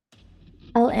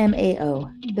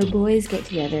LMAO. The boys get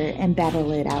together and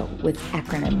battle it out with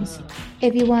acronyms.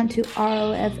 If you want to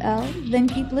ROFL, then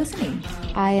keep listening.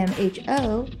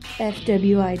 IMHOFWIW.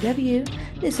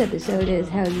 This episode is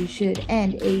how you should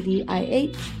end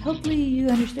ADIH. Hopefully, you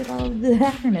understood all of the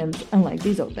acronyms, unlike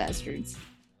these old bastards.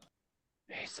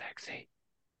 Hey, sexy.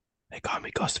 They call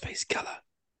me Ghostface Killer.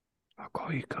 I'll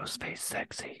call you Ghostface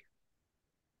Sexy.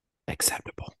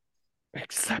 Acceptable.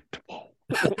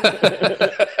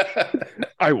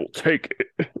 I will take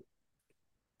it.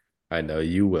 I know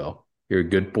you will. You're a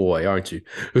good boy, aren't you?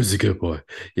 Who's a good boy?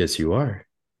 Yes, you are.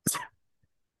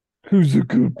 Who's a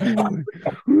good boy?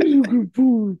 Who's a good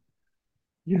boy?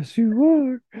 Yes, you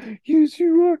are. Yes,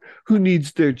 you are. Who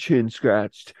needs their chin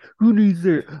scratched? Who needs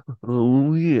their...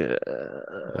 Oh, yeah.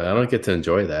 I don't get to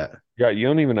enjoy that. Yeah, you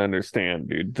don't even understand,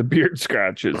 dude. The beard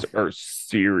scratches are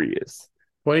serious.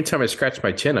 Well, anytime I scratch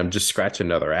my chin, I'm just scratching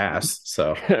another ass.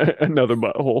 So Another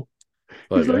butthole.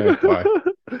 like, why?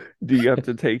 Do you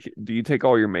take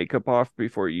all your makeup off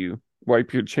before you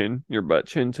wipe your butt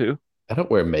chin too? I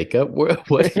don't wear makeup. What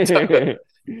are you talking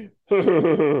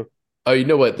about? Oh, you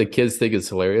know what the kids think is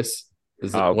hilarious?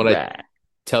 Is that when I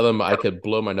tell them I could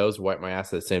blow my nose and wipe my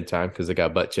ass at the same time because I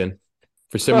got butt chin.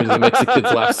 For some reason, it makes the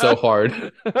kids laugh so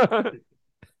hard.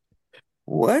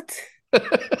 What?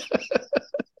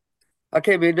 I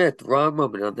came in at the wrong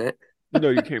moment on that. No,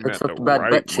 you came That's at not the bad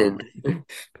right butt chin. moment.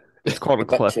 It's called a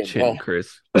cleft chin,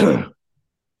 Chris. If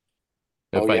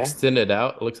Oh, I yeah? extend it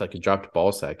out, it looks like a dropped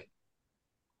ball sack.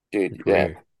 Dude, It's yeah.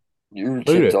 weird. Your at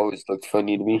chin's it. always looked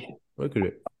funny to me. Look at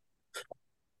it.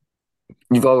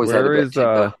 You've always had a Where butt is chin,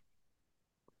 though.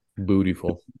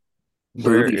 Bootyful.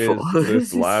 where Beautiful. is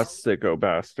this last sicko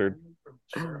bastard?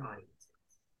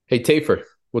 Hey, Tafer,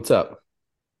 what's up?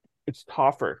 It's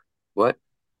Toffer. What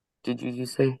did you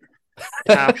just say?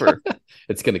 Taffer.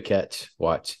 It's going to catch.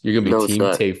 Watch. You're going to be No, it's Team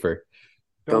not. Tafer.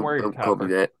 Don't worry, Don't call me Taffer.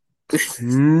 that.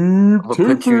 I'm gonna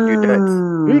punch you in your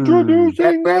nuts.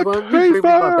 Introducing Brad, the why don't you bring me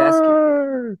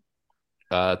my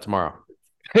Tafer. Tomorrow.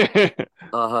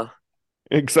 Uh-huh.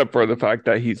 Except for the fact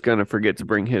that he's gonna forget to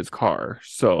bring his car,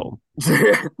 so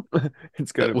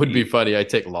it's gonna That would be funny. I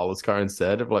take Lawless' car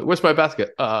instead. I'm like, where's my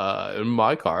basket? In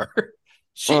my car.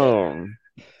 Shit. Oh, I'm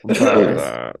proud of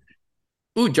that.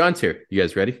 Ooh, John's here. You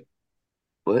guys ready?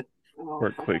 What?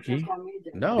 We're clicky.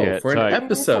 No, Yeah, for an sorry.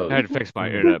 episode. I had to fix my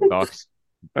internet box.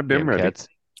 I've been Damn ready. cats.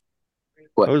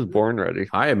 What? I was born ready.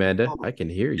 Hi, Amanda. I can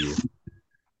hear you.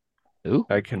 Ooh.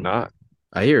 I cannot.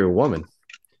 I hear a woman.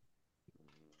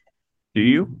 Do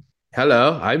you?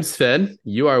 Hello, I'm Sven.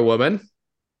 You are a woman.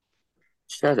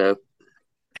 Shut up.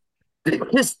 Do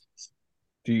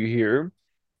you hear?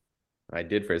 I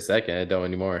did for a second. I don't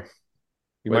anymore.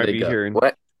 You Where'd might they be go? hearing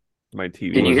What? my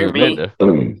TV. Can you hear me?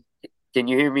 Amanda. Can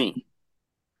you hear me?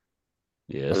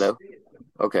 Yes. Hello?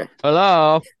 Okay.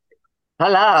 Hello. It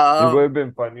Hello. would have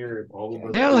been funnier if all of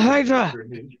us. Hell, Hydra.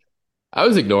 I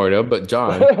was ignoring him, but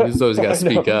John, he's always got to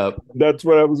speak up. That's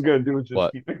what I was gonna do. Is just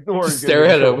What? keep ignoring. Just stare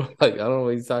at him. Like, I don't know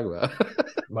what he's talking about.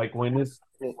 Like Chris,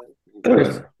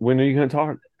 when are you gonna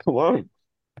talk? Come on,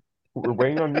 we're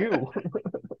waiting on you.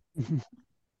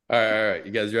 All right.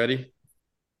 You guys ready?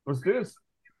 What's this?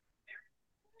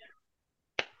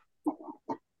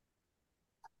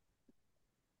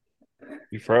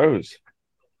 You froze.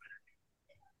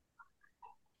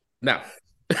 Now,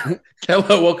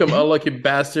 hello, welcome, unlucky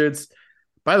bastards.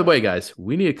 By the way, guys,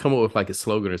 we need to come up with like a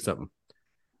slogan or something.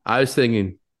 I was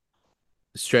thinking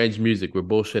strange music where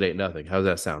bullshit ain't nothing. How's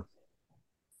that sound?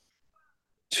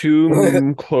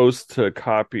 Too close to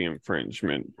copy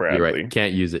infringement, Bradley. You're right.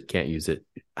 Can't use it.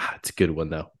 It's a good one,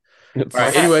 though. It's, All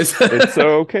right, anyways. it's an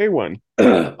okay one.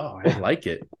 Oh, I like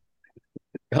it.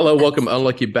 Hello, welcome,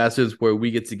 unlucky bastards, where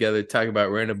we get together, talk about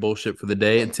random bullshit for the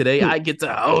day. And today I get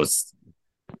to host.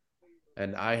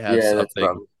 And I have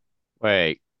something.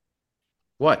 Wait.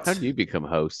 What? How did you become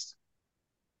host?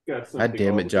 God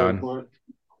damn it, John.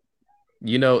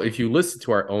 You know, if you listen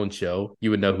to our own show,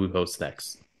 you would know who hosts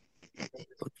next.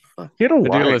 Get a I do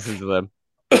life. listen to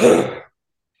them.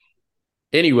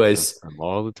 Anyways,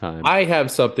 all the time. I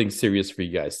have something serious for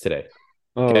you guys today.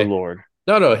 Okay? Oh, Lord.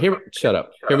 No, shut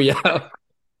up. Hear me out.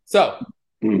 So,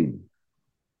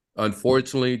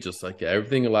 unfortunately, just like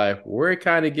everything in life, we're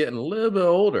kind of getting a little bit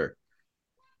older.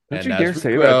 Don't you dare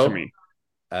say that to me.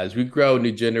 As we grow,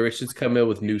 new generations come in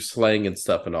with new slang and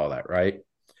stuff and all that, right?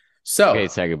 So, okay,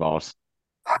 saggy balls.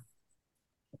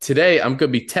 Today, I'm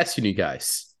going to be testing you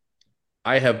guys.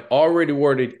 I have already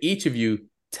awarded each of you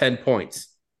 10 points.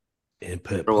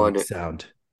 Input sound.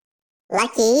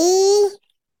 Lucky. I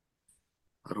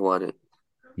don't want it.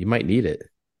 You might need it.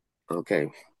 Okay.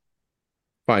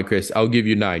 Fine, Chris. I'll give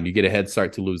you 9. You get a head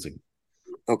start to losing.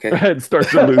 Okay. and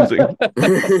starts losing.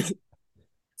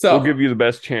 So We'll give you the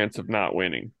best chance of not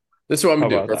winning. this is what I'm How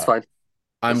going to do. about That's that? fine.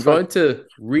 I'm That's going to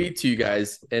read to you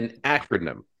guys an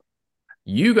acronym.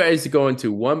 You guys are going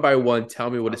to one by one tell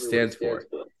me what it stands for.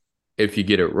 If you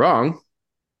get it wrong,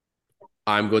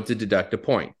 I'm going to deduct a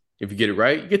point. If you get it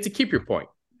right, you get to keep your point.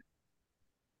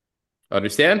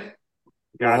 Understand?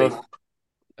 Got it.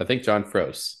 I think John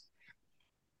froze.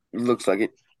 Looks like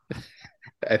it.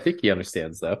 I think he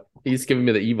understands, though. He's giving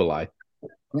me the evil eye.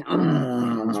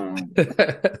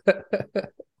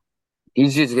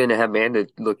 He's just gonna have Amanda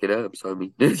look it up. So I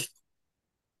mean,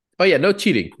 Oh, yeah, no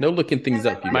cheating. No looking things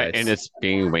up, you guys. And it's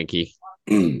being winky.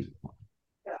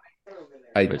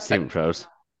 But Steven froze.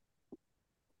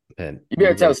 And you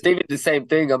better tell guys- Steven the same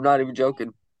thing. I'm not even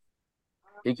joking.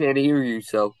 He can't hear you,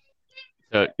 so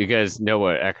So you guys know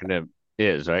what acronym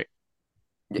is, right?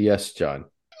 Yes, John.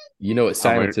 You know what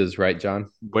silence is, right, John?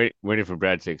 Waiting for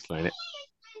Brad to explain it.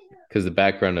 Because the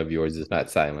background of yours is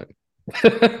not silent.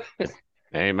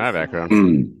 Ain't my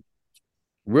background.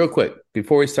 Real quick,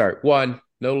 before we start, one,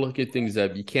 no looking things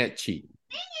up. You can't cheat.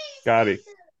 Got it.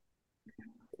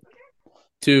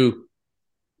 Two,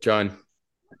 John,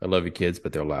 I love you kids,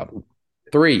 but they're loud.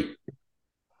 Three,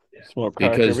 Smoke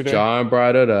crack because every day. John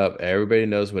brought it up, everybody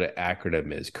knows what an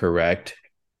acronym is, correct?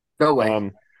 no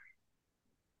way.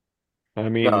 I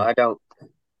mean, No, I don't.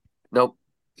 Nope.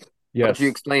 yes, Don't you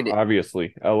explain it?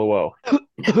 obviously. LOL.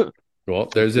 Well,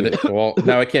 there's an well.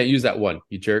 Now I can't use that one,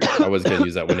 you jerk. I was going to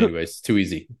use that one anyways. It's too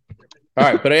easy. All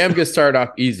right, but I am going to start off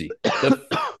easy.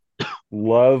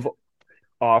 Love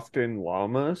often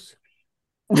llamas.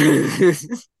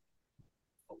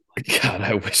 God,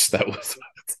 I wish that was.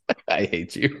 I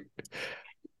hate you.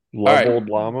 Love right. old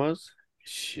llamas.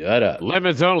 Shut up.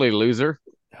 Lemons only, loser.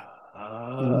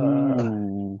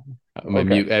 Ooh. I'm going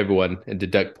to mute everyone and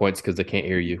deduct points because I can't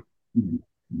hear you.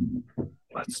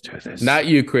 Let's do this. Not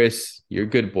you, Chris. You're a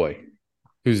good boy.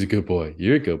 Who's a good boy?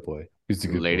 You're a good boy. Who's a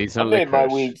good Ladies I only. made my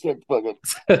Crush. weed. Fuck it.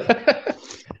 boy?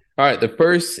 All right. The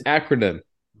first acronym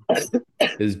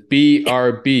is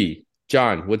BRB.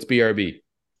 John, what's BRB?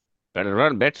 Better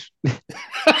run, bitch.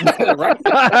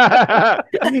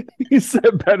 He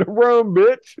said, "Better run,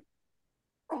 bitch."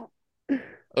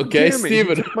 Okay, Damn it,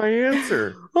 Steven. he took my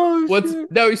answer. Oh, What's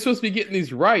shit. no? You're supposed to be getting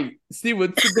these right. Steven,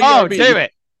 what's the Oh, BRB? damn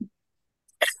it.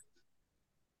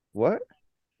 What?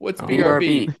 What's Oh.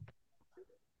 BRB?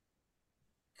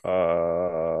 I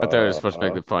I thought it was supposed to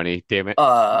make it funny. Damn it.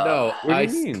 No, what do I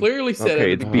you mean? clearly said Okay, at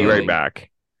it's the be right beginning. back.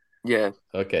 Yeah.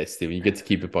 Okay, Steven, you get to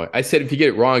keep a point. I said if you get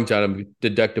it wrong, John, I'm going to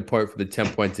deduct a point for the 10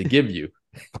 points I give you.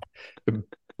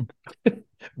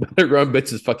 Better run,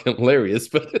 bitch is fucking hilarious,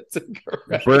 but it's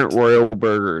incorrect. Burnt Royal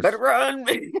Burgers. Better run.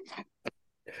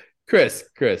 Chris,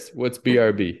 what's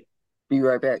BRB? Be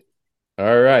right back.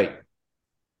 All right.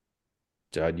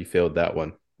 John, you failed that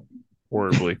one.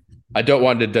 Horribly. I don't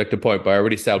want to deduct a point, but I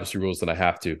already established the rules and I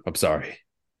have to. I'm sorry.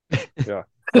 Yeah.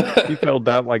 He failed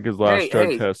that like his last drug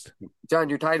hey. test. John,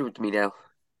 you're tied with me now.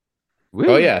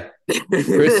 Oh, yeah.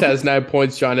 Chris has 9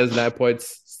 points. John has 9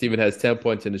 points. Steven has 10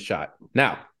 points in a shot.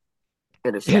 Now,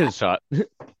 In a Hit shot. a shot.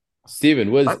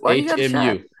 Steven, what is Why you got a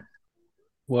shot? HMU?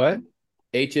 What?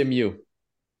 HMU.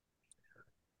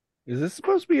 Is this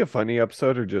supposed to be a funny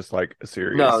episode or just like a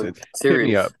serious? No, Hit me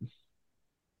serious. up.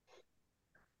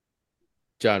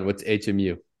 John, what's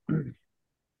HMU?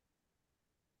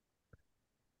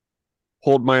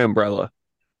 Hold my umbrella.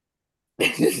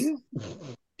 Do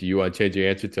you want to change your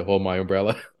answer to hold my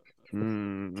umbrella?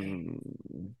 Mm.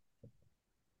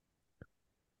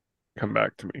 Come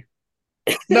back to me.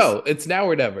 No, it's now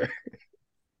or never.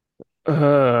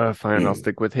 Fine. I'll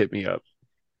stick with hit me up.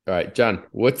 All right, John,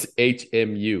 what's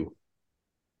HMU?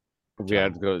 We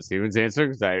have to go with Steven's answer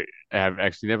because I have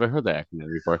actually never heard that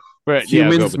acronym before. But yeah, I'll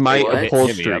go Humans with might What? hit me up.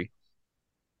 upholstery.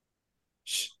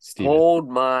 Shh, Steven. Hold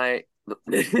my.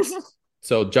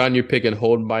 So, John, you're picking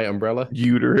hold my umbrella?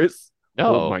 Uterus.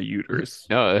 Hold No, my uterus.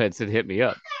 no, it said hit me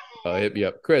up. Oh, hit me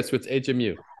up. Chris, what's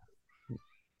HMU?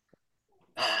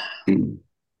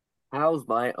 How's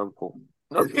my uncle?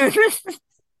 Oh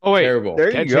wait, Terrible.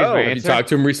 There can I you change go. my Have you answer? talked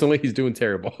to him recently? He's doing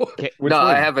terrible. Which no, one?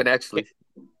 I haven't actually.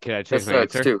 Can I That change my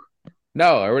sucks answer? too.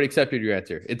 No, I already accepted your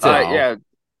answer. It's All it. right, yeah.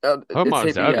 Come It's on, hit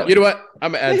me Zach. up. You know what?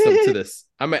 I'm going to add something to this.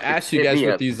 I'm going to ask you Hit guys me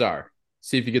what up. these are.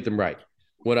 See if you get them right.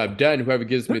 When I'm done, whoever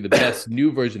gives me the best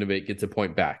new version of it gets a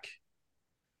point back.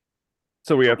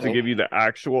 So we have to Okay. give you the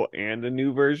actual and a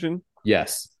new version.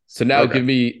 Yes. So now Okay. give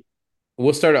me,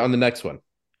 we'll start it on the next one.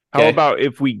 How Okay. about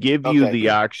if we give you Okay. the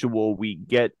actual, we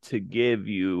get to give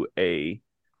you a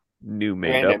new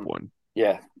made up Random. one.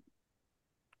 Yeah.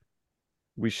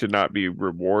 We should not be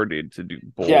rewarded to do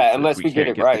both. Yeah, if unless we get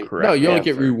can't it right. the correct No, you only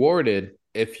get answer. rewarded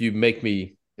if you make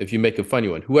a funny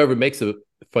one. Whoever makes the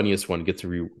funniest one gets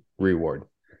a reward.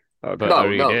 But No.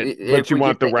 But you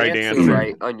want the right answer.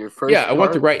 right on your first Yeah, I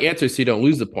want the part, right answer so you don't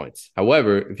lose the points.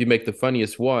 However, if you make the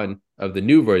funniest one of the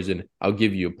new version, I'll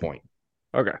give you a point.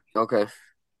 Okay. Okay.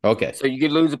 Okay. So you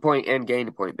can lose a point and gain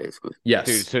a point, basically.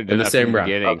 Yes. So in the same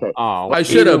round. Okay. Oh, I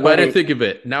should have, but I Either didn't think of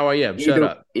it. Now I am. Shut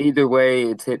up. Either way,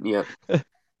 it's hitting you up.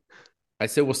 I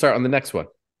said we'll start on the next one.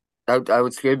 I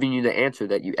was giving you the answer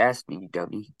that you asked me, you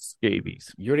dummy.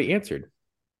 Scabies. You already answered.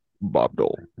 Bob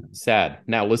Dole. Sad.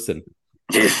 Now listen.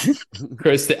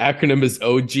 Chris, the acronym is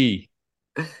OG.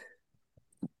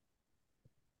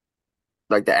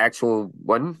 Like the actual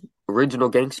one, original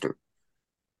gangster.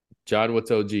 John,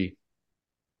 what's OG?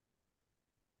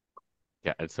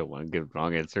 yeah, it's the one. Give the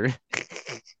wrong answer.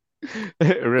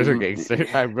 Original gangster.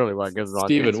 I really want to give the wrong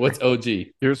Steven, answer. what's OG?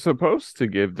 You're supposed to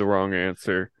give the wrong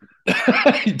answer.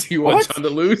 Do you want John to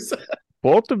lose?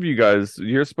 Both of you guys,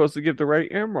 you're supposed to get the right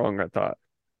and wrong, I thought.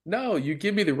 No, you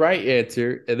give me the right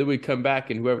answer, and then we come back,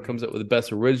 and whoever comes up with the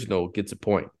best original gets a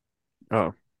point.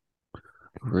 Oh.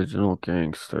 Original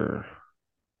gangster.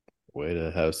 Way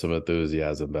to have some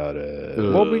enthusiasm about it.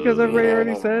 Well, because everybody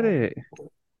already said it.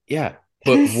 Yeah,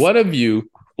 but one of you,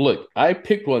 look, I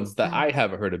picked ones that I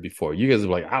haven't heard of before. You guys are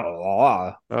like,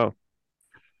 Oh.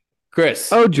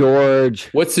 Chris. Oh, George.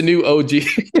 What's the new OG?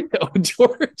 Oh,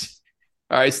 George.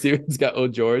 All right, Steven's got Oh,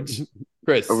 George.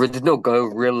 Chris. Original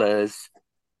gorillas.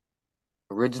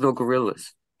 Original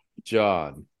gorillas.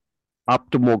 John.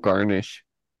 Optimal garnish.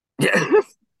 Yeah.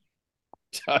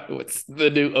 John, what's the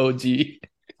new OG?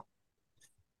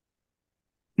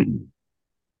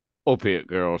 Opiate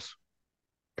girls.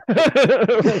 What?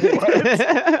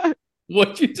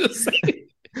 What'd you just say?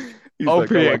 He's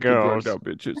Opiate I like girls. Out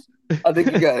bitches. I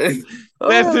think you got it.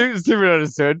 That's Steven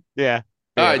understood. Yeah.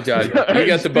 All right, John. You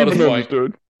got the bonus Steven point.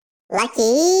 understood.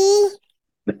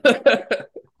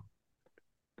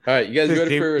 All right, you guys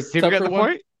ready for a Steven got tougher the one?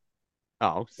 point?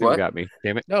 Oh, Steven What? got me.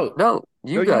 Damn it. No, No,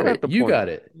 you No, got you it. got the you point. got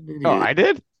it. Oh, I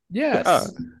did?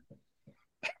 Yes.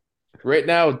 Right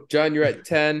now, John, you're at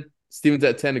 10. Steven's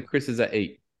at 10, and Chris is at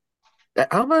 8.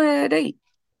 How am I at 8?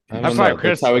 I High don't five, know.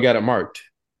 Chris. That's how we got it marked.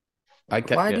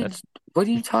 What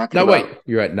are you talking No, about? wait.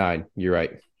 You're at 9. You're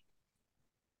right.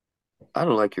 I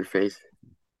don't like your face.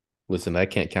 Listen, I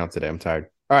can't count today. I'm tired.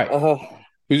 All right. Uh-huh.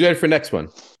 Who's ready for next one?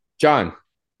 John,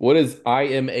 what is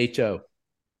IMHO?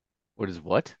 What is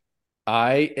what?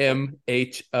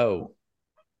 IMHO.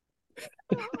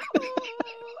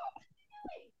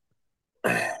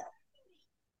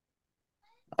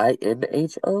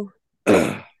 IMHO?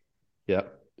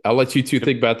 Yep. I'll let you two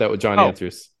think about that with John Oh.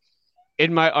 answers.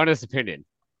 In my honest opinion.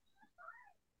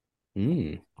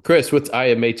 Chris, what's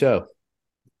IMHO?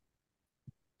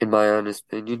 In my honest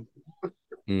opinion.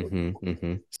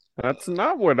 That's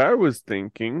not what I was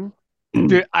thinking.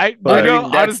 Dude, But-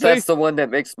 honestly, that's the one that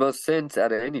makes most sense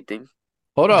out of anything.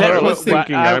 Hold on. I Hold on. was Let's think.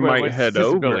 thinking I might head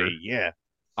over. sensibility, Yeah.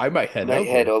 I might head Might over.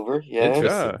 head over, yeah. Interesting.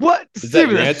 Yeah. What? Is that Steven,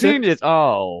 your that's answer? genius.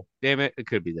 Oh, damn it. It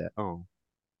could be that. Oh.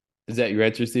 Is that your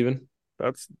answer, Steven?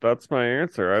 That's my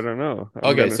answer. I don't know.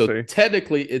 I'm Okay, gonna so say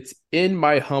technically it's in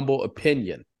my humble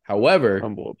opinion. However,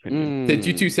 humble opinion. since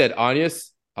you two said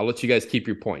honest, I'll let you guys keep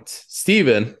your points.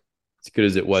 Steven, as good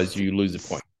as it was, you lose a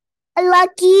point.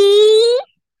 Lucky.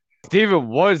 Steven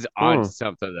was on Oh.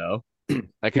 something, though. That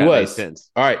He kind of makes was. sense.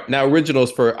 All right, now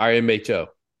originals for IMHO.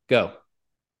 Go.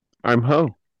 I'm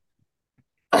Ho.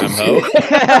 I'm Ho.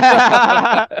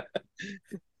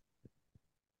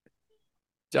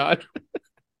 John.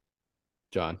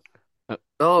 John.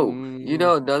 Oh, you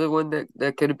know another one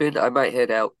that could have been? I might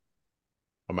head out.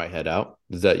 I might head out.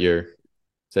 Is that your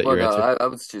Well, no, answer? I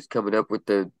was just coming up with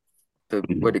the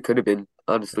what it could have been,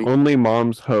 honestly. Only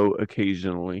mom's Ho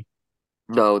occasionally.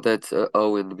 No, that's a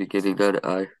O in the beginning, not an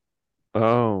I.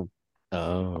 Oh.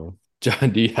 Oh.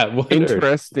 John, do you have one? Or-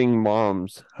 Interesting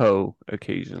mom's Ho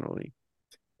occasionally.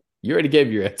 You already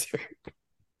gave your answer.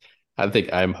 I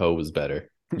think I'm Ho was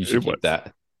better. You should It keep was.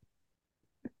 that.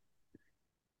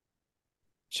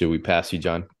 Should we pass you,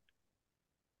 John?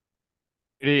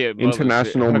 Idiot mother's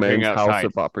International hooking Men's House outside.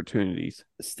 of Opportunities.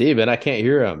 Steven, I can't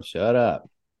hear him. Shut up.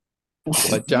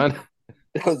 What, John?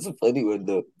 That was a funny one,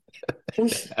 though.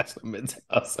 That's the men's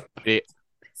house.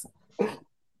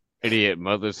 Idiot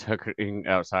mother's hooking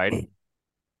outside.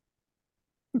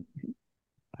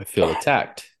 I feel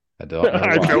attacked. I don't know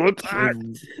I why. know it's hot.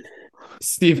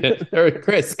 Steven, or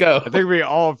Chris, go. I think we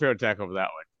all feel attack over that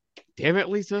one. Damn it,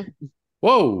 Lisa.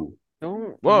 Whoa.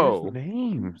 Don't Whoa. use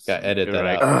names. Got to edit You're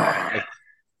that right. out.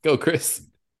 Go, Chris.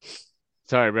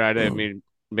 Sorry, but I didn't mean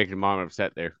making mom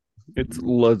upset there. It's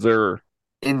Lazur.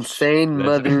 Insane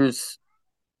That's- mothers.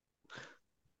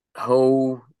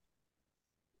 Whole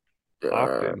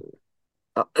Often.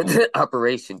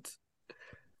 operations.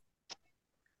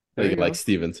 I think like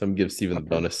Steven, so I'm gonna give Steven the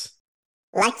bonus.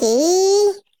 Lucky.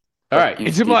 All right. You,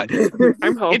 It's in my Steven.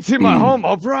 I'm home. it's in my home,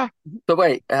 Oprah. So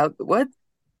wait, what? All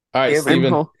right, I'm I'm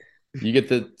Steven, home. you get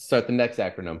to start the next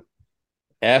acronym.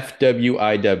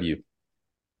 FWIW.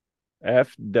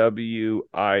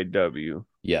 FWIW.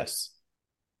 Yes.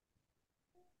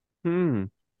 Hmm.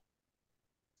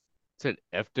 It's an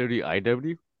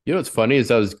FWIW. You know what's funny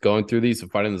is I was going through these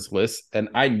and finding this list, and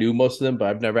I knew most of them, but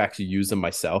I've never actually used them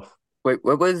myself. Wait,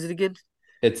 what was it again?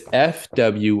 It's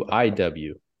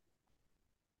FWIW.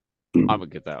 I'm gonna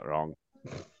get that wrong.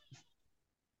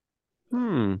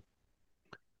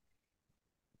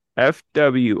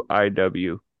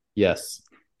 FWIW. Yes.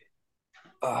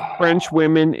 French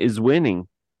women is winning.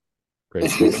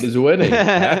 French woman is winning.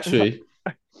 Actually,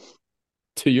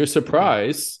 to your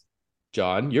surprise,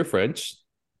 John, you're French.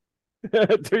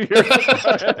 To your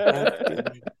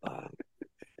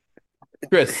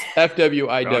Chris,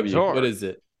 FWIW. Bonjour. What is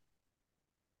it?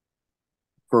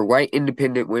 For white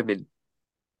independent women.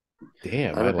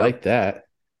 Damn, I I don't know. like that.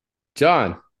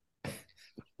 John,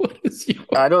 what is your...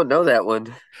 I don't know that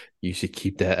one. You should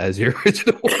keep that as your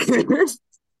original one.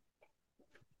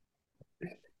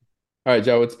 All right,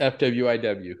 John, what's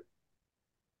FWIW?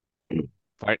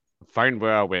 Find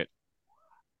where I went.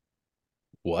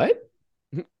 What?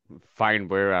 Find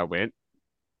where I went.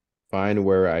 Find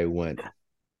where I went.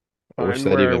 Find What's that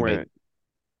where I even mean? went.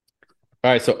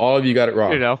 All right, so all of you got it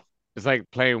wrong. You know, it's like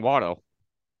playing Waddle.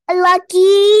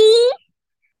 Lucky.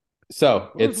 So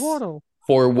Where's it's Waddle?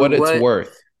 for what it's What?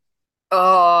 worth.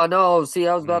 Oh no! See,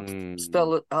 I was about to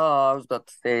spell Mm, it. Oh, I was about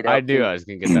to say it. I out knew too. I was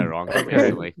gonna get that wrong Okay.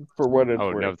 instantly. For what it's I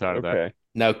would worth. never thought of that. Okay.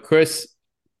 Now, Chris,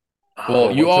 Oh,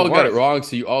 well, you what's it all got it worth? wrong,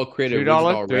 so you all created an original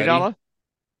already. $3?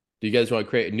 Do you guys want to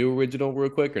create a new original real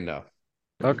quick or no?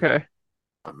 Okay.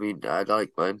 I mean, I like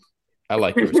mine. I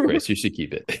like yours, Chris. You should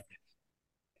keep it.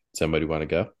 Somebody want to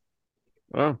go?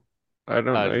 Oh, I don't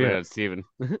know Yeah, yet. Steven.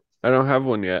 I don't have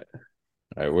one yet.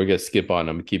 All right, we're gonna skip on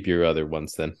them. Keep your other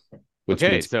ones then, which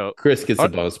Okay, means so Chris gets a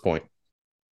What? bonus point.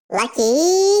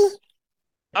 Lucky.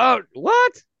 oh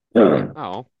what?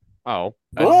 Oh All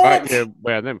right, right.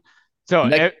 well them. So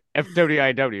Next-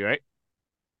 FWIW, right?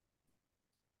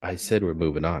 I said we're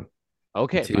moving on.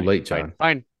 Okay, Too fine, late, John.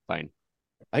 Fine.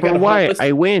 I For got a hot why list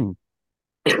I win.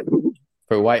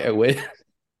 for why I win.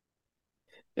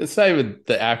 It's not even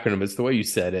the acronym; it's the way you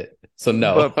said it. So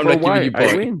no, But I'm for not giving why you I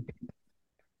point. win.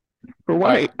 For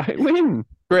why I win.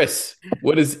 Chris,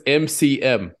 what is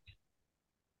MCM?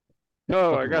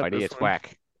 No, I Fucking got Whitey this is one.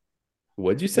 whack.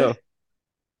 What'd you say? No.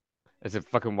 I said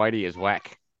fucking Whitey is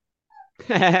whack.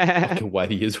 Fucking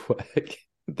Whitey is whack.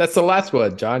 That's the last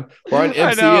one, John. We're on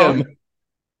I know.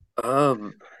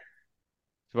 MCM.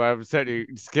 So I'm saying you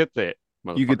skip it.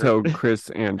 You could tell motherfucker. Chris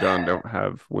and John don't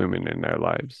have women in their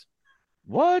lives.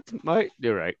 What?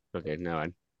 You're right. Okay, now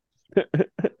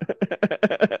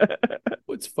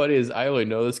What's funny is I only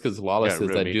know this because Lala Yeah,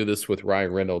 says I Ruby. do this with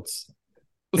Ryan Reynolds.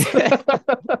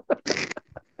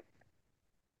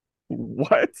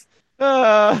 What?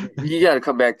 You got to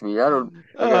come back to me. I don't.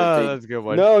 I gotta think. That's a good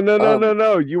one.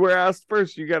 No. You were asked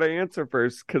first. You got to answer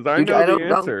first because I Dude, know I the don't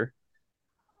know. answer.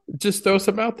 Just throw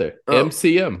some out there. Oh.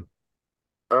 MCM.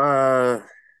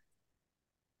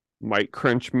 Might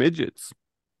crunch midgets.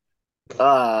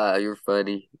 You're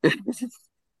funny.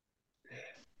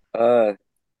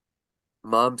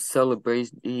 Mom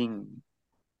celebrating.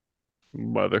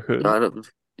 Motherhood. I don't.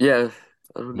 Yeah,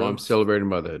 I don't know. Mom celebrating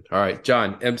motherhood. All right,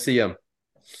 John, MCM.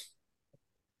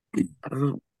 I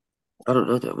don't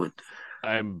know that one.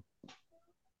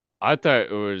 I thought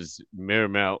it was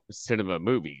Miramount Cinema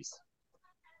Movies.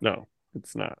 No,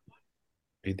 it's not.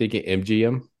 Are you thinking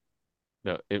MGM?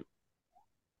 No,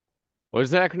 what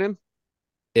is the acronym?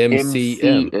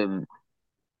 MCM. MCM.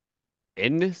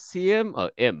 NCM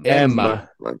or M? M. Oh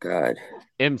my God.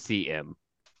 MCM.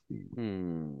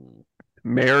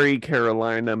 Mary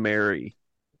Carolina Mary.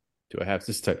 Do I have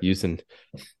to start using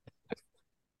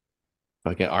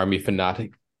fucking army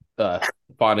fanatic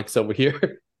phonics over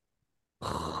here?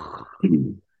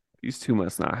 These two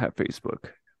must not have Facebook.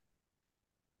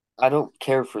 I don't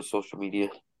care for social media.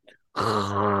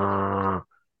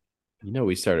 You know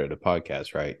we started a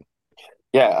podcast, right?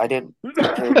 Yeah, I didn't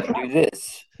care to do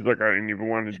this. He's like, I didn't even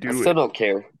want to I do still it. don't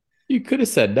care. You could have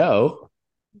said no.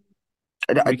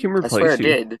 We can I swear I replace you.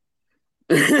 did.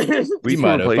 We You can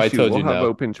might have if I replace you. told We'll you have no.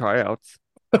 open tryouts.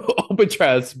 Open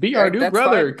trials. Be our new That's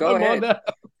brother. fine. Go Come on ahead.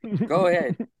 down. Go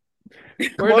ahead. We're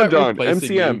Come on, not John. replacing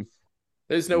MCM. you.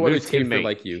 There's no one who's Moose can kid for make.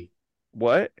 like you.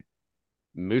 What?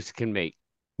 Moose can make.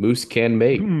 Moose can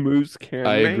mate. Moose can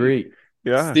I mate. agree.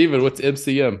 Yeah. Steven, what's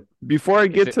MCM? Before I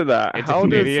get to that, it's a how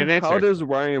Canadian how answer. does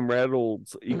Ryan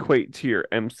Reynolds equate to your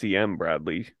MCM,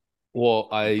 Bradley? Well,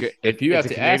 if you it's have a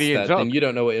to ask Canadian that, joke. then you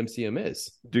don't know what MCM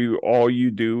is. Do all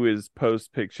you do is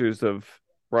post pictures of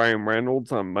Ryan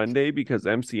Reynolds on Monday? Because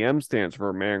MCM stands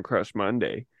for Man Crush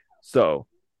Monday. So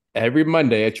Every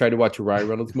Monday, I try to watch a Ryan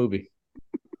Reynolds movie.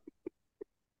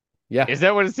 Yeah. Is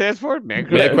that what it stands for? Man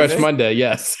Man Crush Monday? Monday,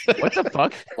 yes. What the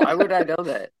fuck? Why would I know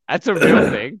that? That's a real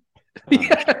thing.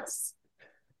 Yes.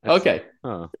 Okay.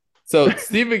 Huh. So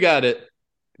Steven got it.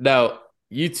 Now,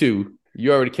 you two,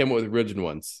 you already came up with original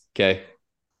ones. Okay.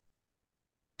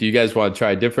 Do you guys want to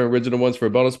try different original ones for a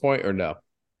bonus point or no?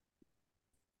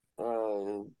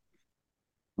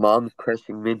 Mom's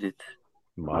crushing midgets.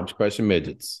 Mom's crushing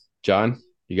midgets. John,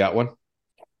 you got one?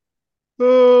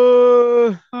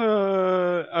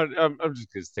 I'm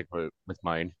just gonna stick with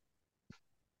mine.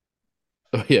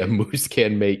 Oh, yeah. Moose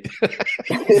can mate.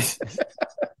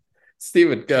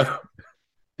 Steven, go.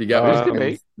 You got one?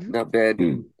 Mate. Not bad.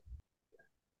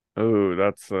 oh,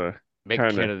 that's Make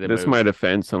kind Canada of this move. might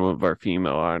offend some of our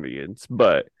female audience,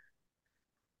 but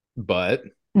But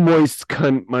Moist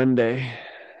Cunt Monday.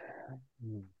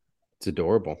 it's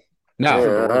adorable. Now, I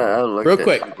don't like real that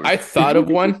quick, super. I thought of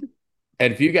one,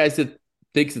 and if you guys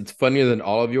thinks it's funnier than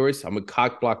all of yours, I'm gonna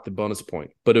cock block the bonus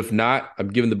point. But if not, I'm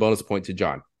giving the bonus point to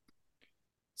John.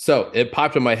 So it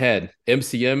popped in my head.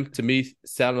 MCM to me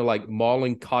sounded like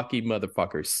mauling cocky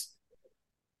motherfuckers.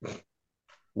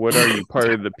 What are you, part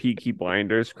of the Peaky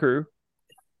Blinders crew?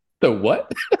 The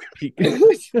what? Peaky...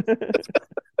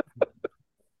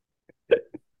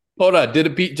 Hold on, did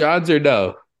it beat John's or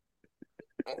no?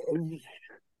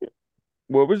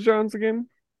 What was John's again?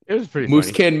 It was pretty Moose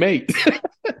funny. can mate.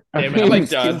 Damn it, I like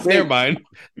John's. Never mind.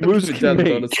 Moose I'm can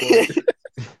giving mate. John's bonus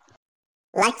point.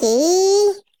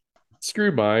 Lucky.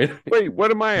 Screw mine. Wait, what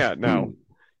am I at now?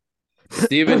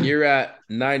 Steven, you're at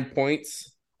 9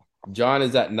 points. John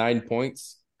is at 9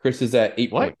 points. Chris is at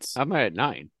 8 What? points. I'm at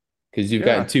 9. Because you've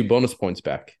Yeah. gotten 2 bonus points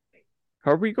back.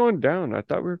 How are we going down? I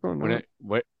thought we were going Wouldn't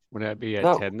up. it be at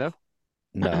No. 10 though?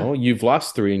 No, you've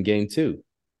lost 3 and gained 2.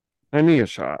 I need a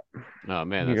shot. Oh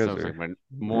man, You that guys sounds are like my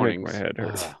mornings. my head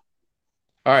hurt.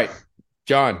 All right,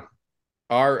 John.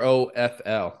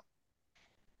 ROFL.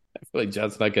 I feel like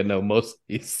John's not going to know most of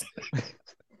these.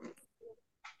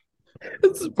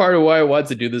 This is part of why I want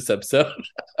to do this episode.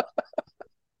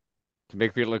 To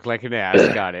make me look like an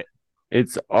ass. Got it.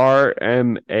 It's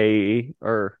RMA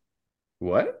or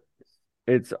What?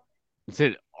 it's Is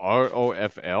it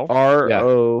ROFL?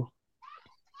 ROFLMAO.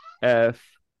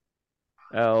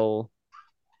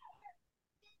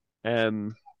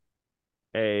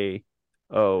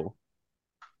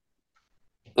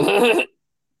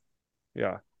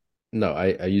 Yeah. No,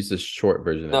 I use the short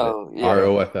version of No, it. yeah.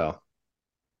 ROFL.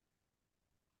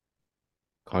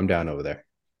 Calm down over there.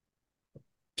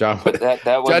 John, That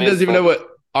one John is doesn't even know funny.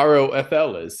 what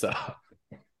ROFL is. So.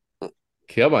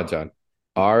 Come on, John.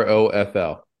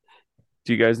 ROFL.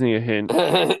 Do you guys need a hint?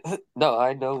 No,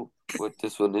 I know what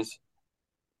this one is.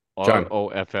 John.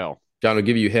 ROFL. John will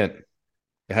give you a hint.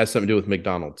 It has something to do with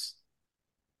McDonald's.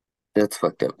 That's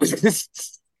fucked up.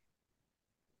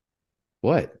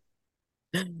 What?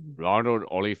 Ronald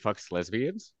only fucks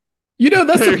lesbians? You know,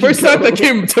 that's There the you first time go. that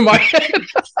came to my head.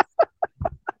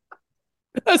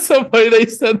 That's so funny they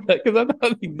said that because I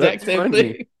thought the exact That's same funny.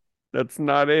 thing. That's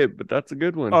not it, but that's a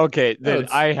good one. Okay, then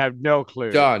it's- I have no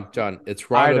clue. John, it's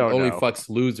I Ronald don't only know. fucks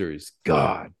losers.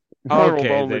 God. Ronald Okay,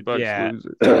 only then, bucks yeah.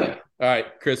 losers. All right,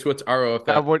 Chris, what's ROFL?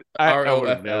 I would have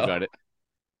ROFL. never got it.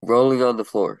 Rolling on the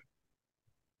floor.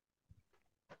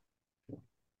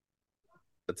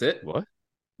 That's it? What?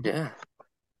 Yeah.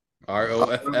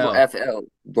 ROFL. FL.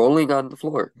 Rolling on the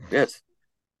floor. Yes.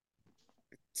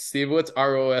 Steve, what's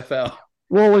ROFL?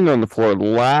 Rolling on the floor,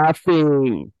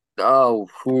 laughing. Oh,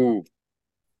 whew.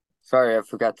 Sorry, I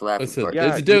forgot the laughing Listen, part. Yeah,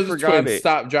 there's a you difference forgot between it.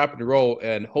 stop, drop, and roll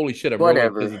and holy shit, I'm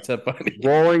Whatever. rolling because it's so funny.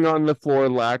 Rolling on the floor,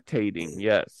 lactating.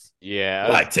 Yes. Yeah,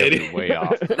 that's Lactating. definitely way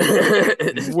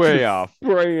off. Way off.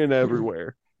 Spraying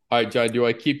everywhere. All right, John, do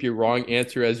I keep your wrong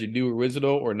answer as your new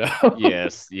original or no?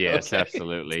 Yes, Okay.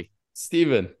 absolutely.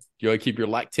 Steven, do I keep your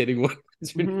lactating one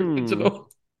as your new original?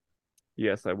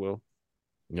 Yes, I will.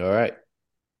 All right.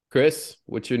 Chris,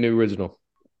 what's your new original?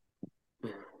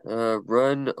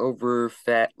 Run over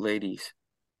fat ladies.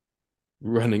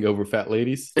 Running over fat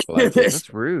ladies? I like it.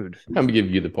 That's rude. I'm going to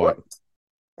give you the point.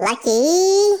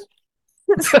 Lucky.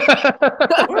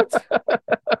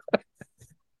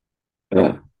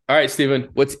 All right, Steven,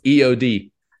 what's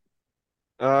EOD?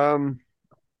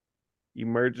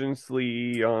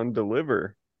 Emergency on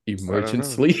deliver.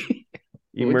 Emergency?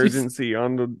 Emergency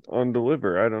on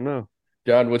deliver. I don't know.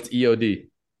 John, what's EOD?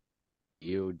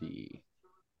 EOD.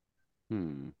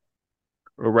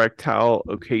 Erectile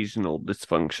occasional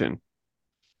dysfunction.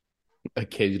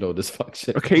 Occasional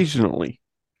dysfunction. Occasionally.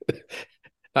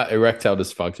 Not erectile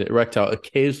dysfunction. Erectile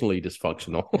occasionally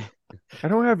dysfunctional. I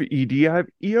don't have ED. I have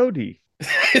EOD.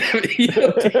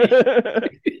 EOD.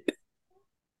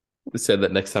 Said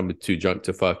that next time I'm too drunk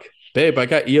to fuck. Babe, I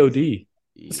got EOD.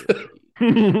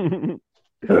 EOD.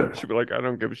 She'd be like, I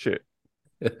don't give a shit.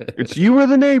 It's you or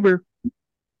the neighbor.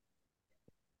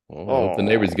 Well, I hope the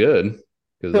neighbor's good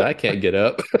because I can't get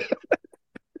up.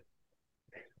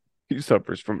 He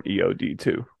suffers from EOD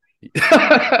too.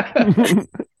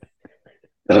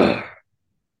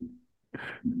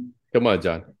 Come on,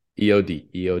 John. EOD,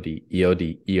 EOD,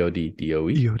 EOD, EOD, DOE.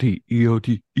 EOD,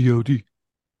 EOD, EOD.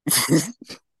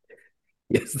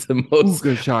 It's the most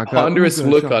ponderous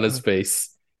look on his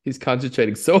face. He's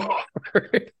concentrating so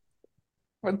hard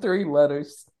on 3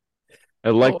 letters.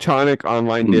 Electronic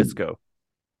online disco.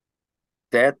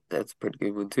 That's a pretty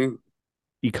good one too.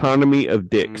 Economy of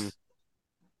dicks.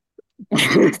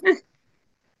 Come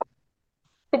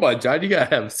on, John. You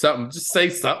gotta have something. Just say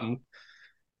something.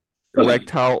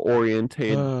 Erectile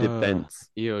oriented defense.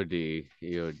 EOD.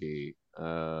 EOD.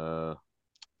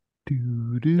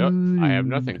 Nope, I have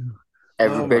nothing.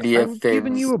 Everybody I'm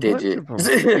giving you a bunch of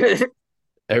digits.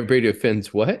 Everybody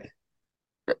offends what?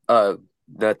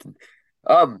 Nothing.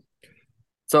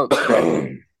 So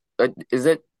is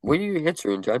it? What are you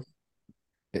answering, John?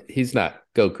 He's not.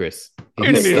 Go, Chris.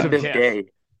 Enemies End of of death. day.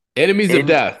 Enemies of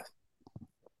death.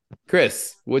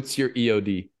 Chris, what's your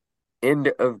EOD?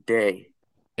 End of day.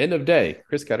 End of day.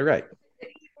 Chris got it right.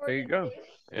 There you go.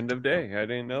 End of day. I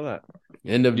didn't know that.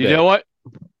 End of day. You know what?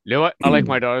 I like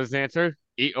my daughter's answer.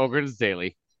 Eat ogres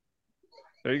daily.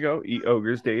 There you go. Eat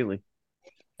ogres daily.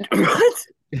 What?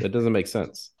 That doesn't make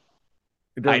sense.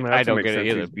 It doesn't have I to don't make get it sense.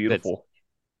 either. It's beautiful.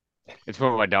 It's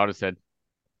what my daughter said.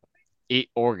 Eat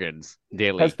organs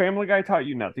daily. Has Family Guy taught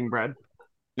you nothing, Brad?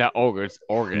 Not ogres,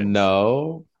 organs.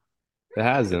 No, it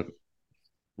hasn't.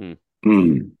 Hmm.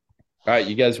 All right,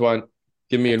 you guys want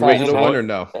give me an original one or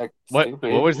no? What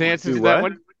was the answer Do to that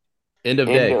what? one? End of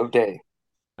End day. of day.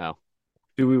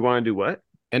 Do we want to do what?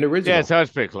 An original. Yeah, so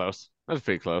that's pretty close. That's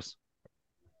pretty close.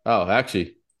 Oh,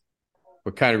 actually,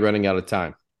 we're kind of running out of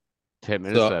time. 10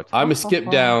 minutes So left. I'm gonna skip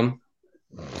down.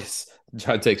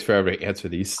 John takes forever to answer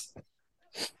these.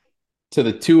 To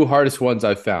the 2 hardest ones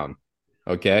I've found.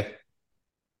 Okay.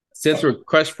 Since we're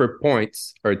crushed for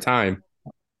points or time,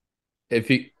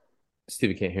 Stevie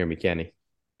can't hear me, can he?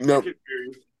 Nope.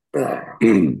 Since I'm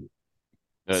He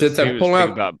was pulling thinking out-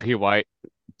 about PIYF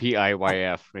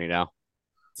right now.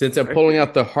 Since I'm pulling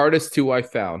out the hardest 2 I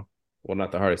found, well,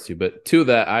 not the hardest 2, but 2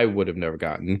 that I would have never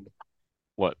gotten.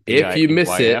 What? If you miss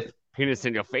PIYF? it, Penis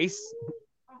in your face?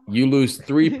 you lose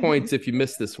 3 points if you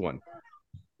miss this one.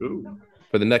 Ooh.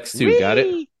 For the next 2, got it?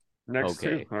 Whee! Next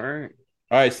Okay. 2. All right.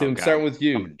 All right, Steve, I'm Okay. starting with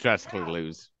you. I'm drastically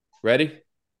lose. Ready?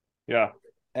 Yeah.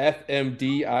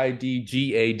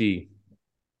 FMDIDGAD.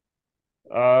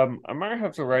 I might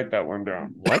have to write that one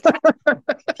down. What? I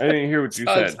didn't hear what you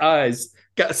John's said. eyes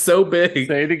got so big.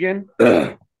 Say it again.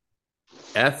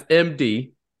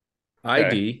 FMDIDGAD.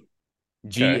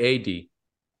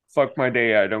 Fuck my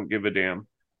day. I don't give a damn.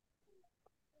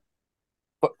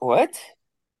 What?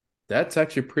 That's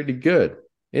actually pretty good.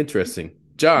 Interesting.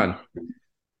 John.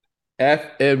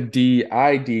 FMDIDGAD.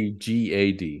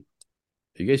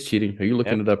 Are you guys cheating? Are you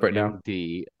looking it up right now?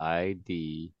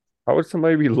 FMDID. How would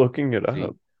somebody be looking it up?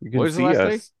 You can What was the see last us.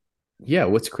 name? Yeah,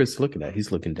 what's Chris looking at?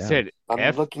 He's looking down. Said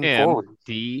I'm looking forward.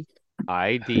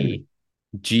 FMDID.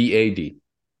 GAD.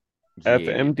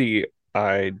 FMDIDA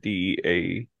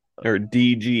or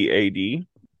DGAD.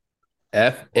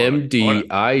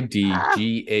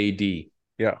 FMDIDGAD.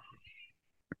 Yeah.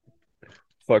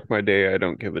 Fuck my day. I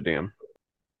don't give a damn.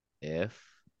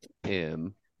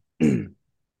 FM.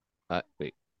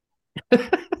 Wait. I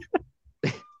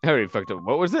already fucked up.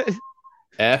 What was it?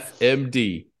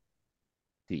 FMDIDGAD.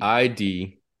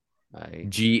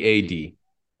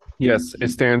 Yes, it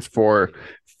stands for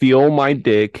feel my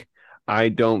dick. I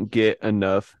don't get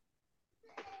enough.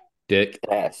 Dick.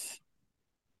 Yes.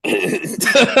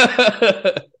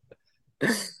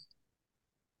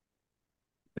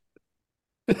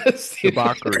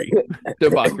 Debauchery.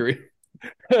 Debauchery.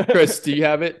 Chris, do you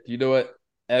have it? Do you know what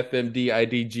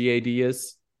FMDIDGAD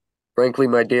is? Frankly,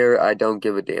 my dear, I don't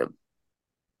give a damn.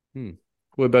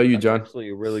 What about you, That's John? actually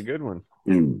a really good one.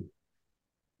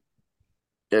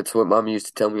 That's what Mom used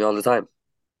to tell me all the time.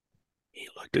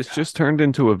 This just turned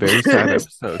into a very sad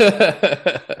episode.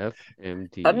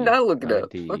 FMD. I'm not looking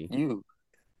up. Fuck you.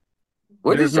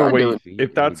 What There's is no John way. doing?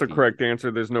 If that's the correct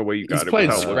answer, there's no way you He's got it playing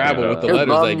without looking Scrabble it with up. the Dude,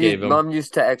 letters I gave him. Mom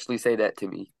used to actually say that to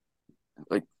me.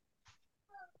 Like,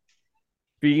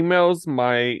 Females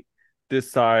might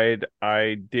decide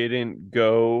I didn't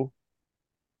go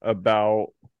about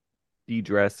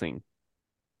de-dressing.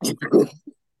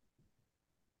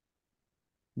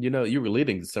 You know, you were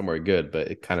leading somewhere good, but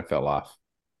it kind of fell off.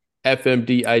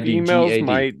 FMDIDGAD. Females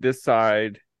might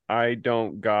decide I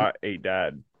don't got a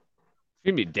dad.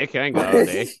 Feed me dick, I ain't got all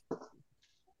day.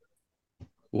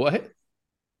 What?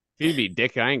 Feed me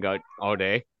dick, I ain't got all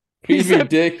day. Feed me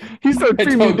dick. He said, I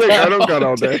feed me don't dick, I got don't got all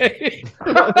all day.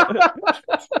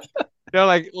 No,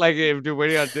 like if you're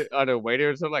waiting on a waiter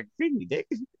or something, like feed me dick.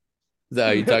 Is that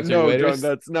how you talk to No, waiters? John,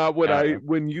 that's not what I don't know.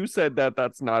 when you said that,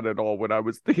 that's not at all what I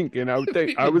was thinking. I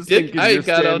Feed I me was dick, thinking I you're ain't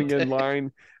got all standing in day.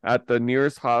 line at the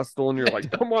nearest hostel and you're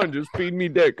like, come on, just feed me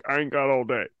dick. I ain't got all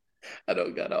day. I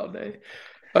don't got all day.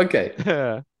 Okay.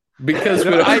 No, Because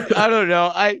I don't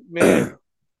know. Man,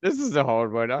 this is a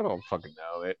hard one. I don't fucking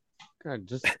know it. God,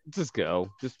 just go.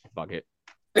 Just fuck it.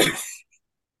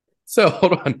 So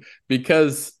hold on.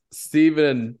 Because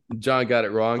Steven and John got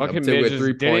it wrong, I'm Fucking saying we're midges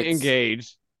 3 didn't points.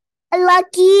 engage.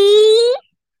 Lucky.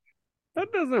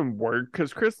 That doesn't work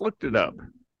because Chris looked it up.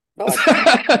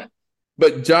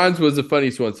 But John's was the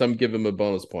funniest one, so I'm giving him a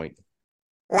bonus point.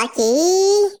 Lucky.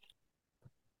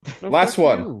 No, Last fuck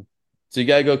one. you. So you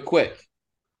gotta go quick.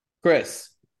 Chris.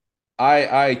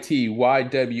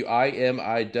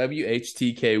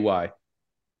 IITYWIMIWHTKY.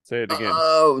 Say it again.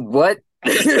 oh, what?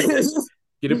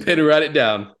 Get a pen and write it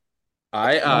down.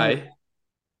 IITY.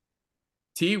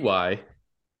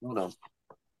 Hold on.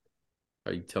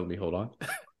 Are you telling me hold on?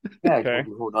 Yeah, Okay.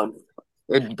 hold on.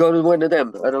 Go to one of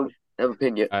them. I don't have a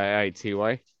pin yet.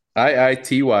 IITY.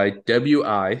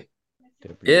 IITYWIMI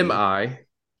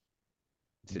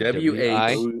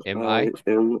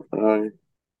WIMI.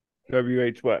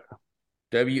 WH what?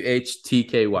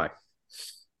 WHTKY.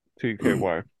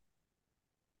 TKY.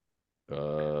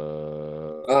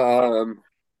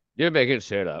 You're making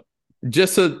shit up.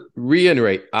 Just to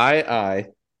reiterate,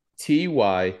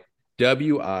 IITYWIMIWHTKY.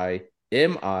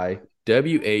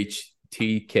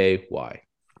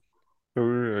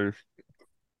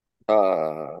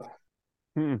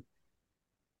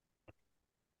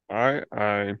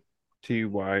 IITY.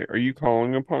 Are you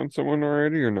calling upon someone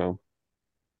already or no?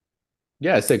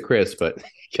 Yeah, I said Chris, but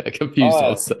got confused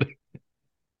all of a sudden.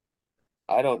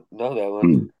 I don't know that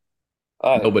one.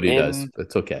 Nobody does.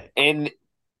 It's okay.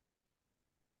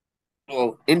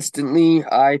 Well, instantly,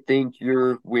 I think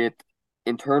you're with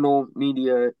internal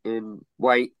media in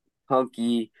white,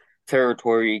 hunky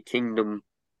territory, kingdom,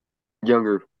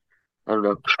 younger. I don't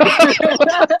know.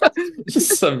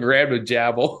 Just some random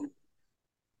jabble.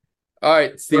 All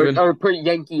right, Steven. Or put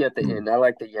Yankee at the end. I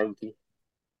like the Yankee.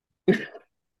 What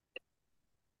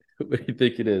do you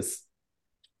think it is?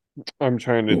 I'm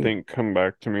trying to think. Come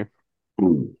back to me.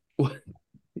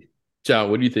 John,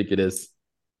 what do you think it is?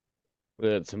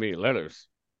 Too many letters.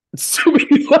 It's too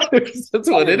many letters. That's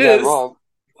what it got is. Wrong.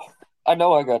 I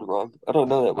know I got it wrong. I don't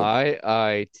know that one.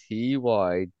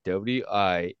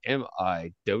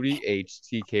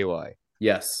 IITYWIMIWHTKY.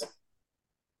 Yes.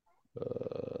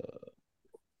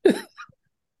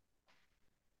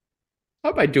 How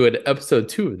about I do an episode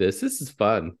 2 of this? This is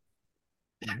fun.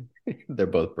 They're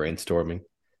both brainstorming.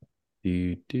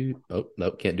 Oh,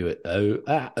 no, can't do it.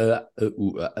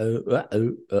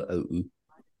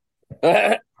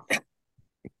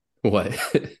 What?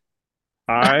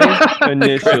 I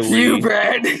initially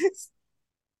Brad.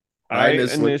 I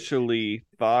initially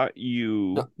thought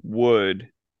you would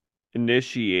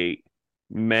initiate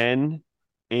men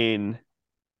in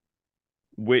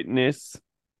witness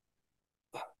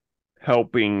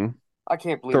helping I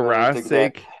can't believe I didn't think of that.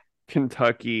 thoracic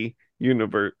Kentucky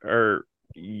universe or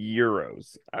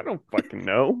Euros. I don't fucking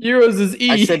know. Euros is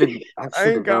E. I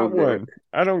ain't got one.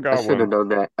 I don't got I should have one. known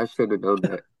that. I should have known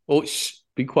that. Oh, shh.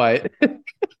 Be quiet.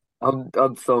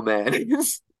 I'm so mad.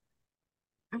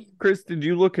 Chris, did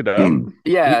you look it up?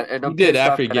 Yeah, and I'm You did pissed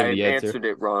off after you that gave I the answer. answered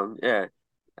it wrong. Yeah.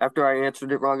 After I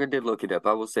answered it wrong, I did look it up.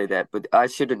 I will say that. But I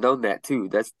should have known that too.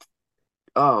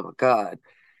 Oh my God.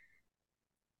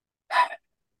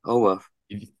 Oh well.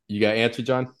 You got an answer,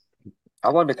 John? I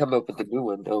wanted to come up with a new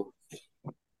one though.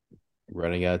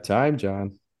 Running out of time,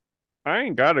 John. I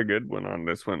ain't got a good one on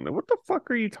this one. What the fuck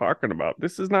are you talking about?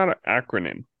 This is not an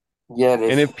acronym. Yeah, it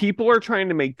is. And if people are trying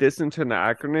to make this into an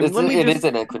acronym, it is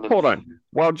an acronym. Hold on.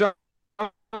 While John's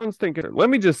thinking, let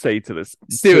me just say to this,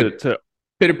 Steven, to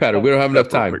pitter patter. We don't have enough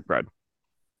time. Brad.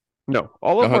 No,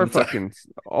 all of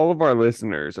our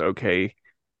listeners, okay,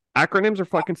 Acronyms are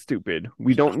fucking stupid.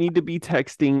 We don't need to be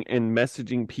texting and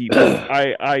messaging people.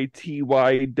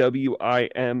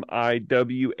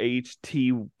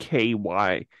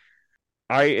 IITYWIMIWHTKY.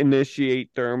 I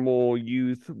initiate thermal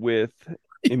youth with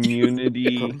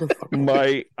immunity.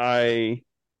 Might I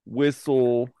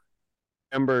whistle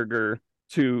hamburger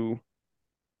to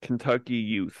Kentucky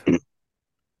youth? All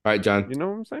right, John. You know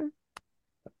what I'm saying?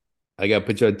 I got to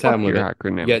put you on time Fuck your limit.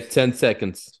 acronyms. You got 10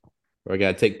 seconds, or I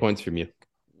got to take points from you.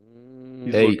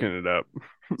 He's 8, looking it up.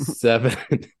 7,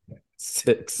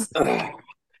 6,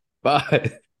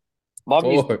 5, Mom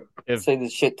used 4, to say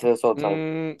this shit to us all the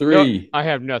time. 3. No, I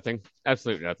have nothing.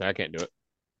 Absolutely nothing. I can't do it.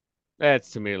 That's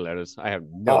too many letters. I have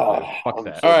no clue. Fuck I'm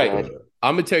that. so All right. mad.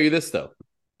 I'm going to tell you this, though.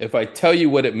 If I tell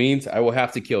you what it means, I will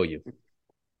have to kill you.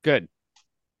 Good.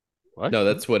 What? No,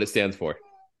 that's what it stands for.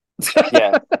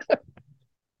 Yeah.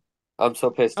 I'm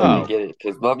so pissed I Oh. didn't get it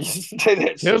because Mom used to say that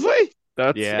shit. Seriously?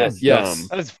 That's Yes. Yes. dumb.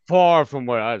 That's far from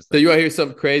what I was So you want to hear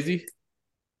something crazy?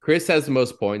 Chris has the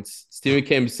most points. Steven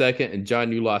came second, and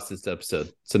John, you lost this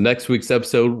episode. So next week's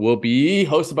episode will be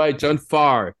hosted by John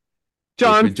Farr.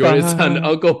 John, join us on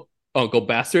Uncle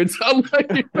Bastards.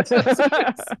 Unlucky Bastards.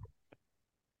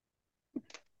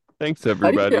 Thanks, How do you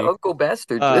everybody. get Uncle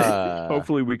Bastard?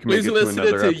 Hopefully, we can Please make it to listen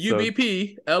another to episode.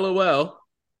 UBP, LOL,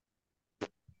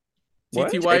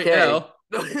 What? TTYL.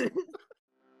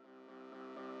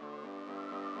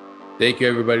 Thank you,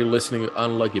 everybody, listening to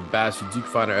Unlucky Bastards. You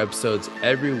can find our episodes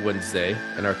every Wednesday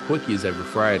and our quickies every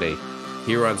Friday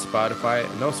here on Spotify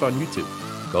and also on YouTube.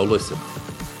 Go listen.